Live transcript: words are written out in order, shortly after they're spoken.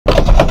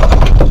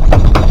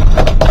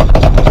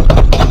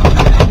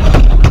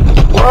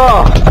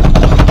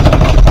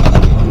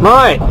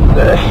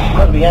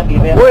Got to be happy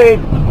about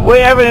we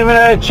haven't even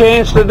had a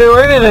chance to do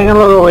anything, and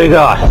look what we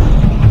got.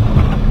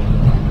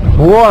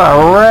 What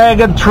a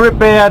ragged trip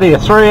out here,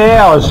 3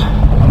 hours.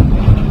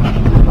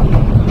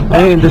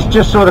 And it's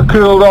just sort of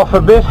cooled off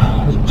a bit.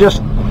 It's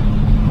just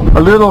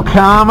a little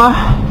calmer.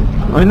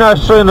 We no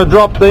sooner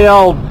dropped the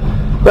old,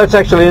 that's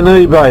actually an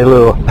eBay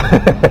lure.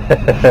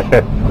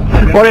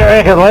 What do you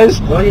reckon, Les?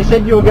 Well, you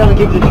said you were going to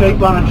give the cheap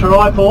one a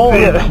try, Paul.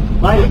 Yeah.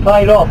 Mate, it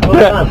paid off. Well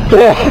done.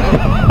 Yeah.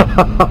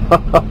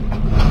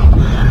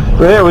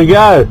 There we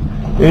go.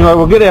 Anyway,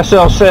 we'll get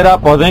ourselves set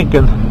up, I think,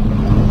 and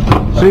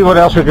see what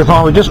else we can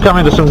find. We've just come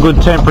into some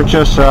good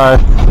temperature, so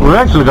we've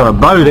actually got a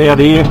boat out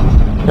here.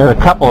 A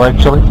couple,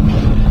 actually.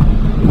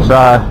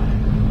 So,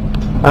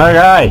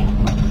 okay.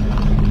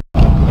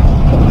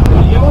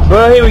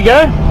 Well, here we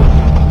go.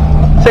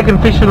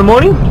 Second fish of the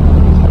morning.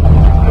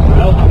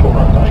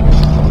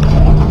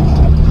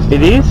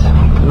 It is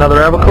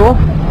another albacore.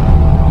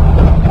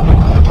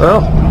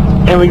 Well,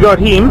 and we got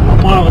him.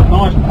 One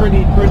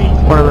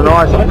of the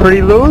nice,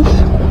 pretty lures.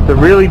 The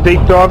really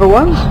deep diver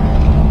ones.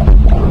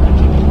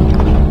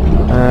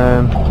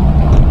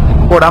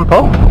 Well done,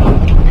 Paul.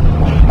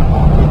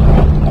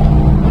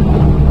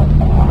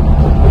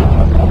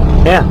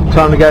 Yeah,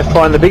 time to go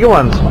find the bigger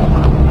ones.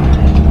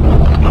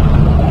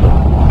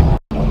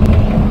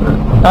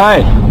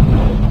 Hey,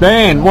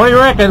 Dan, what do you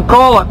reckon?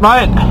 Call it,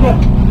 mate.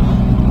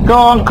 Go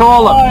on,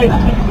 call it.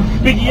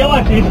 Big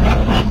yellowfin.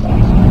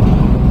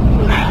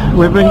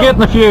 We've been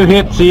getting a few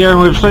hits here,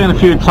 and we've seen a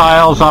few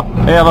tails up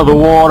out of the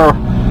water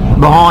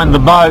behind the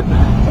boat.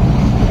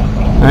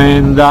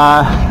 And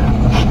I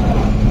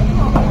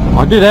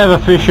did have a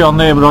fish on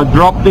there, but I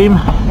dropped him.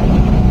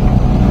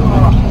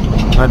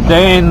 But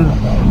Dan,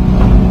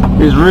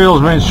 his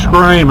reel's been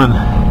screaming.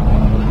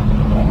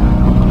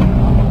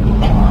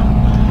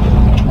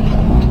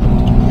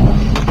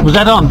 Was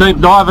that on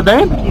deep diver,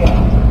 Dan? Yeah.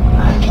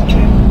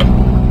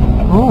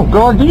 Oh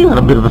God, you got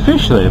a bit of a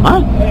fish there,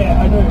 mate.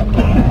 Yeah, I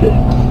do.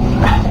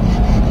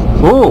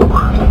 Oh,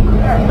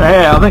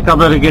 yeah. I think I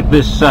better get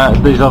this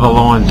these other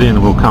lines in,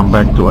 and we'll come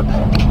back to it.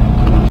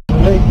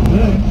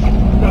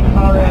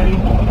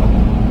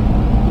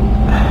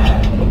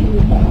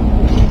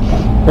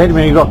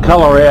 Anyway, you got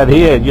colour out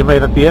here. You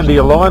mean at the end of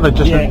your line, or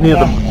just near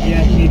the?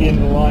 Yeah, near the end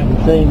of the line. You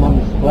can see him on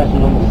the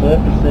splashing on the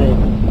surface there.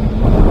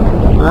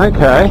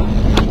 Okay.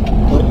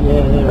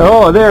 Yeah,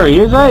 Oh, there he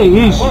is. Hey,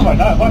 he's. What do I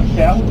know? Watch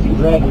out. He's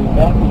dragging him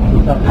back.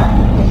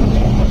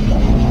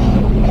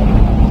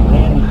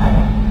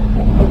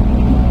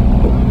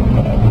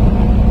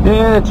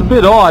 Yeah, it's a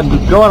bit odd.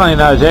 God only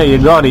knows how you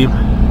got him.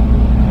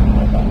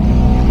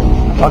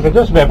 I could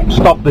just about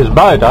stop this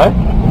boat, eh? Yeah.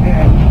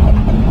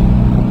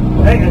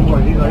 Hey, that's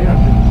what it is. I have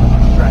to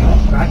drag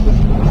it backwards.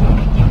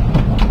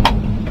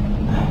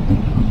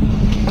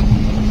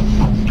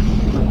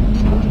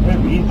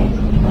 Very easy.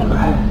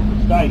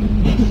 Steak.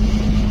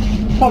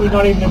 Probably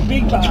not even a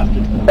big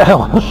bastard.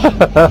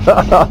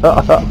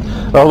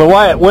 Well, the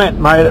way it went,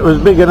 mate, it was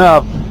big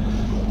enough.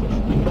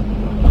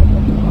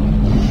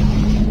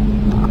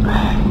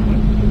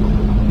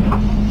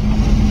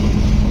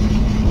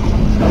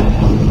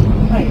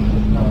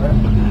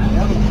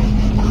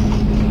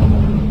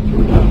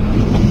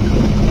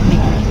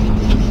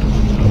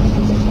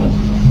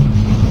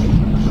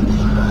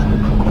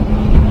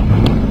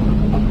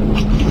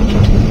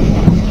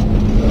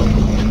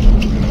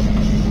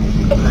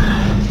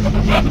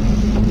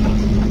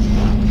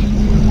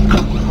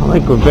 I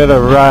think we better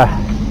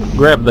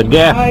grab the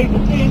gaff.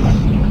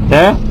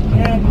 Yeah?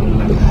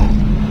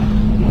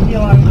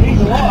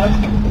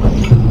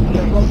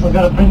 We've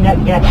got to bring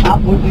that gaff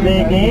upwards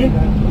there, Dan.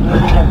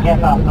 Bring that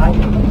gaff up, mate.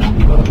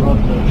 Where's you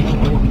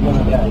going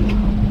to go?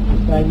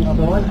 Stay this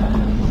side.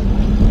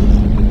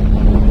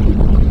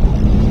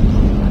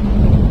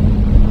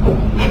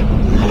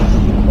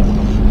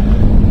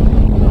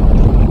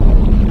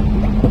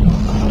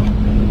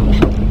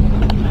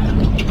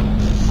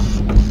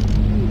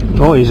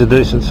 Oh, he's a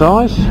decent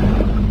size.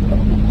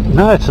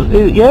 No, it's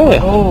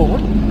yeah. Oh, what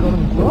have you got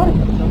him right?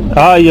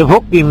 Oh, you've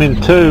hooked him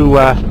into.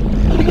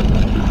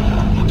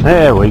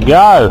 There we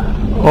go.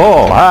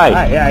 Oh, hey.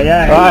 Hey,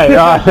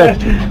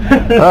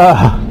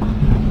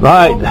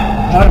 mate.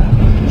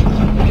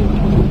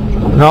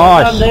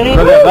 Nice.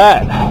 Look at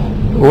that.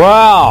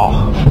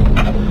 Wow.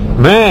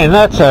 Man,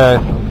 that's a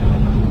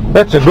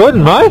good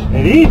one, mate.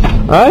 It is.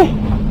 Hey?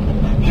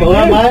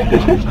 Sure, mate.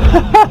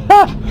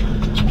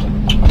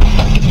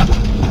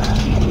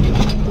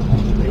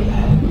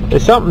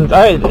 There's something,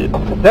 hey,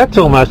 that's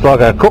almost like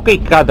a cookie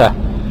cutter,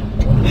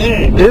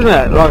 Yeah. isn't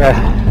it? Like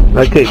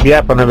they keep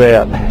yapping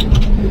about.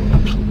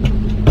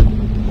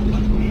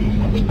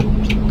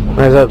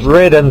 There's that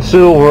red and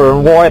silver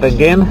and white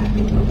again.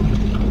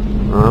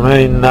 I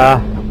mean,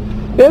 yeah,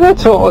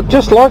 that's all,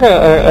 just like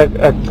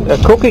a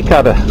cookie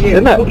cutter,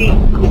 isn't it? Cookie,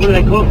 what do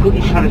they call it?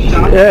 Cookie cutter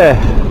shark? Yeah.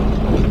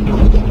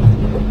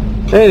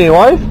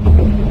 Anyway,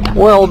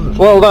 well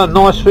done,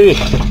 nice fish.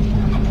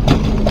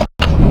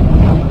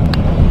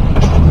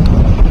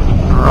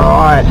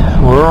 Right,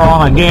 we're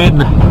on again.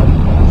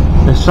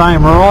 The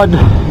same rod,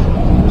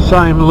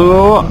 same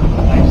lure.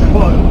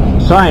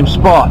 Same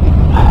spot.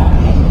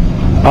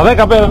 I think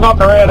I better knock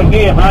her out of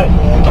gear, mate.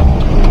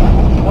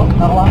 What's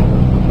another one?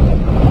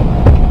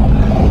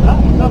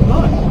 That's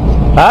nice.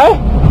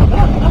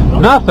 Hey?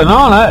 Nothing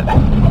on it.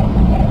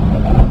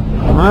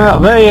 Well,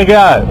 there you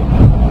go.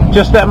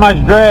 Just that much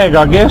drag,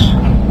 I guess.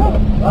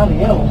 Bloody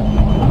hell.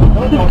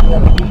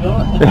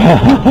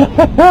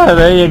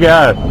 There you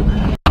go.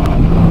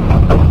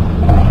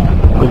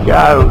 We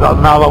go, we've got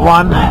another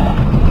one.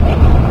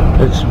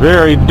 It's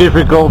very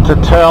difficult to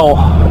tell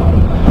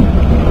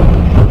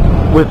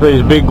with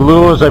these big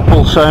lures. They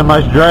pull so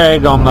much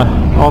drag on the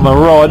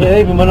rod. Yeah,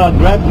 even when I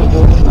grabbed it,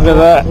 Look at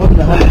that. I wasn't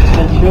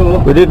 100% sure.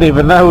 We didn't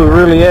even know we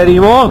really had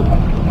him on.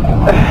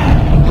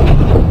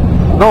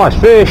 Nice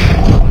fish.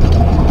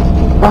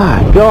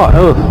 My God,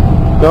 oh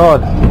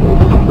God,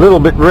 a little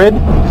bit red.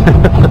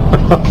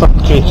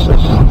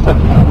 Jesus.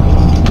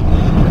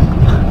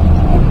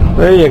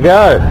 There you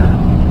go.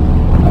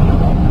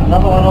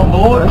 Another one on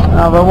board.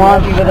 Another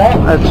one. Happy with that?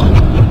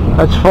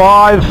 That's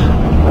 5.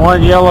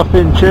 One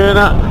yellowfin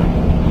tuna.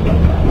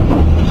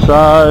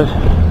 So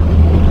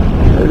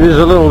it is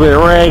a little bit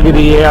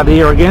raggedy out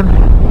here again.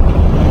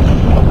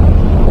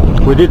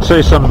 We did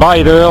see some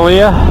bait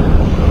earlier.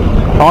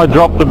 I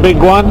dropped a big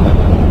one,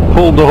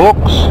 pulled the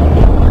hooks.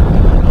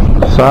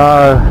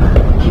 So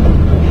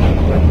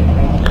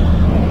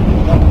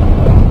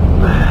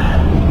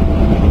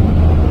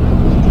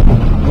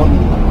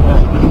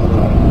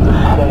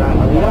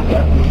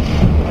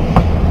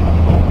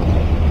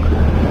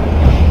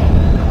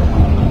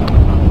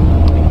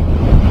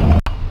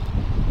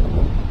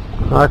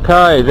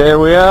okay, there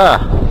we are,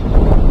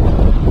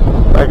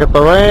 back at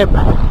the ramp.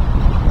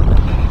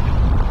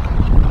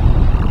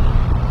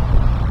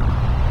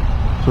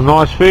 Some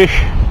nice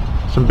fish,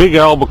 some big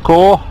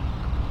albacore.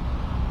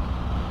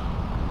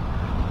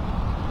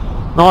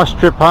 Nice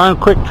trip home,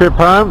 quick trip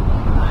home.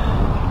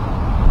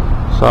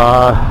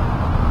 So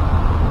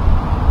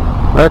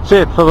that's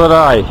it for the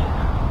day.